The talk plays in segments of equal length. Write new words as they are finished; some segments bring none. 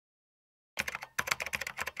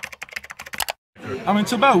I mean,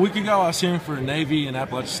 so about a week ago, I was hearing for Navy and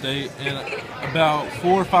Appalachian State, and about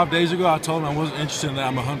 4 or 5 days ago, I told them I wasn't interested in that.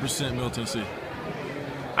 I'm 100% Middle Tennessee.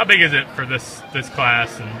 How big is it for this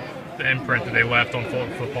class and the imprint that they left on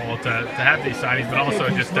Fulton football to have these signings, but also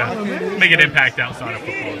just to make an impact outside of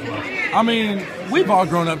football as well? I mean, we've all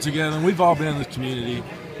grown up together, and we've all been in the community,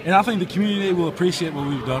 and I think the community will appreciate what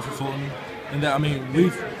we've done for Fulton, and that, I mean,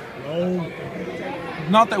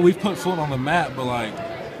 not that we've put Fulton on the map, but like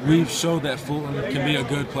we've showed that Fulton can be a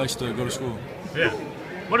good place to go to school. Yeah.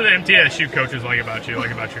 What do the MTSU coaches like about you, like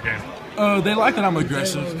about your game? They like that I'm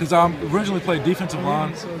aggressive because I originally played defensive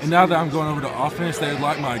line, and now that I'm going over to offense, they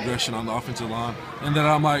like my aggression on the offensive line, and that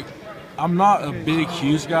I'm not a big,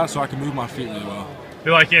 huge guy, so I can move my feet really well. They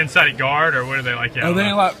like you inside at guard, or what do they like you? Oh,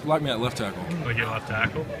 they like me at left tackle. Like you at left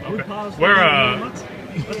tackle. Okay.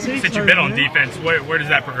 Since you've been on defense, where does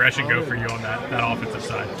that progression go for you on that offensive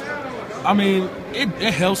side? I mean,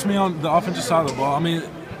 it helps me on the offensive side of the ball. I mean,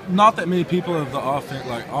 not that many people of the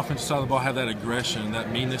offensive side of the ball have that aggression,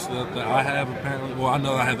 that meanness that I have apparently. Well, I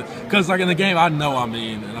know I have it because like in the game, I know I'm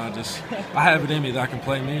mean, and I have it in me that I can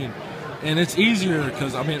play mean, and it's easier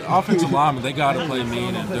because I mean, offensive linemen, they got to play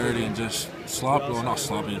mean and dirty and just sloppy. Well, not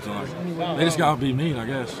sloppy, it's like they just got to be mean, I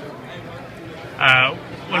guess.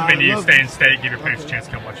 What do you stay in state, give your parents a chance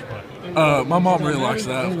to come watch you play? My mom really likes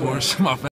that, of course. My